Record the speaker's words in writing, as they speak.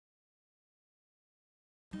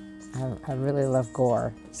I really love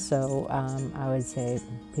gore. So I would say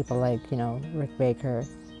people like, Rick Baker.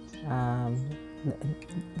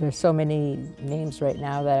 There's so many names right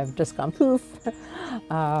now that have just gone poof.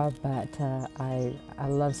 I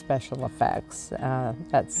love special effects.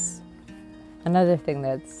 That's another thing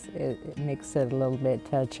it makes it a little bit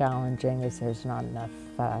challenging is there's not enough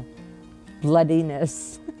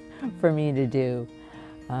bloodiness for me to do.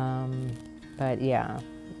 But yeah,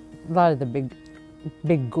 a lot of the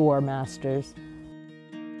big gore masters.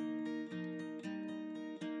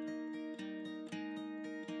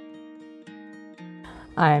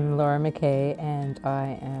 I'm Laura Mackay, and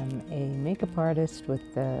I am a makeup artist with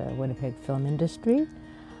the Winnipeg film industry.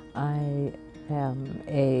 I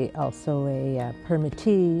am also a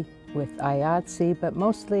permittee with IATSE, but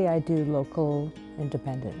mostly I do local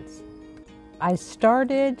independents. I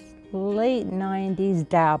started late 90s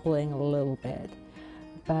dabbling a little bit,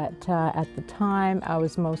 but at the time I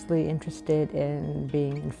was mostly interested in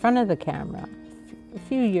being in front of the camera. A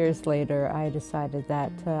few years later I decided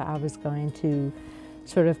that I was going to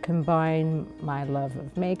sort of combine my love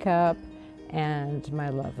of makeup and my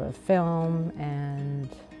love of film, and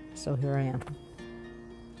so here I am.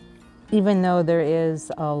 Even though there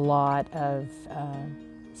is a lot of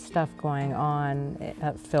stuff going on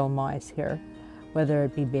film-wise here, whether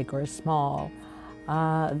it be big or small,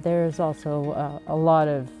 there's also a lot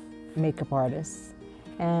of makeup artists,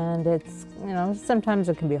 and it's, sometimes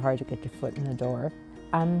it can be hard to get your foot in the door.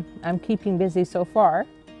 I'm keeping busy so far,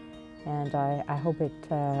 and I hope it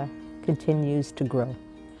continues to grow.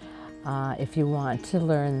 If you want to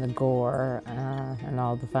learn the gore and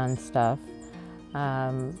all the fun stuff,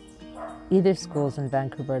 either schools in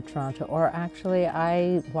Vancouver or Toronto, or actually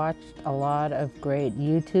I watched a lot of great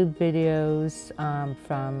YouTube videos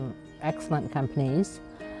from excellent companies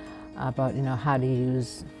about how to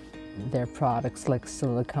use their products like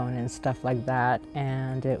silicone and stuff like that,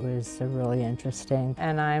 and it was really interesting.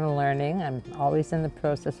 And I'm always in the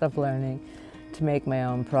process of learning to make my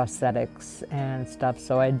own prosthetics and stuff,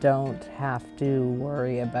 so I don't have to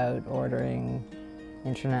worry about ordering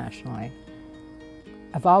internationally.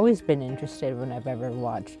 I've always been interested when I've ever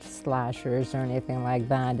watched slashers or anything like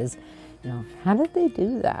that is, how did they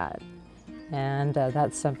do that? And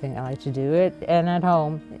that's something I like to do it, and at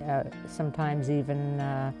home, sometimes even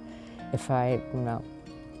if I,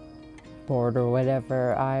 bored or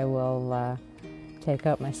whatever, I will take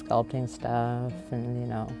out my sculpting stuff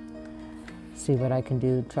and, see what I can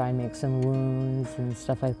do, try and make some wounds and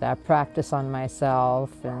stuff like that, practice on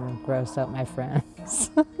myself and gross out my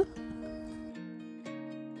friends.